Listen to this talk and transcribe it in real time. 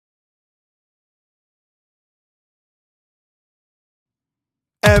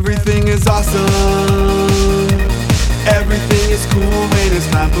Everything is awesome. Everything is cool when it's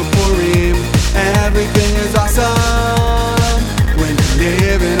time for Purim. Everything is awesome when we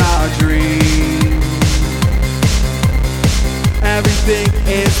live in our dreams. Everything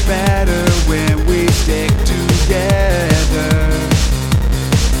is better when we stick together.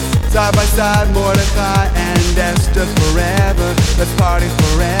 Side by side, Mordecai and Esther forever. Let's party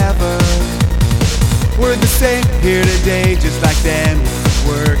forever. We're the same here today, just like then.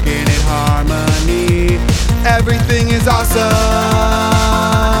 Working in harmony. Everything is awesome.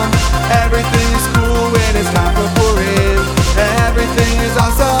 Everything is cool when it's time for Purim. Everything is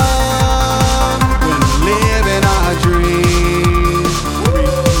awesome when we live in our dreams.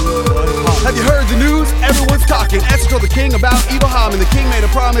 Have you heard the news? Everyone's talking. Esther told the king about evil Haman. The king made a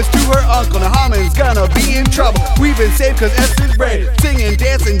promise to her uncle. Now Haman's gonna be in trouble. We've been saved cause Esther's brave. Sing and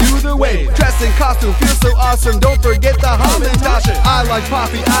dance and do the wave. Dress in costume, feel so awesome. Don't forget the Haman Tasha. I like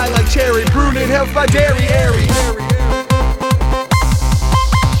poppy, I like cherry. Brewed helps by dairy airy.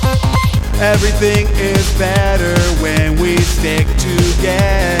 Everything is better when we stick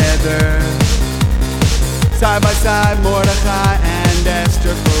together. Side by side, Mordecai and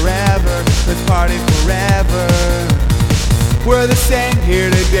Esther forever. Let's party forever. We're the same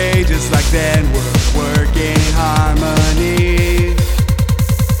here today, just like then. We're working in harmony.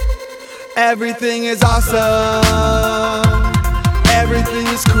 Everything is awesome. Everything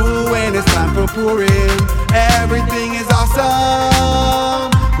is cool when it's time for Purim. Everything is awesome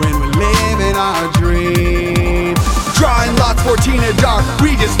when we live in our dream. Drawing lots for Tina Dark.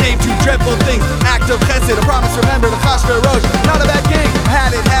 We just named two dreadful things. Act of chesed, a promise, remember the Chashverosh. Not a bad game.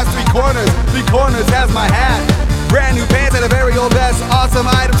 Hat, it has three corners. Three corners has my hat. Brand new pants and a very old vest. Awesome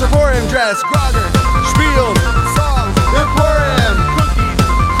items for Purim dress. Grogger, spiel, songs, in Purim. Cookies,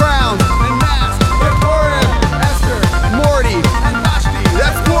 crowns, and masks. In Purim, Esther, Morty, and Vashti.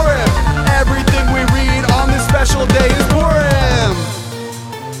 That's Purim. Everything we read on this special day is Purim.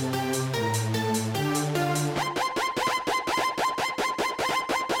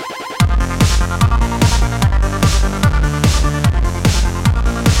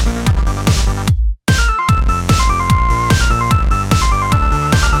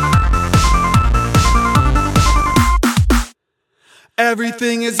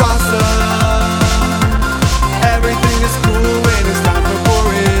 Everything is awesome. Everything is cool when it's time for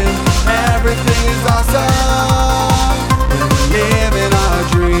Purim. Everything is awesome.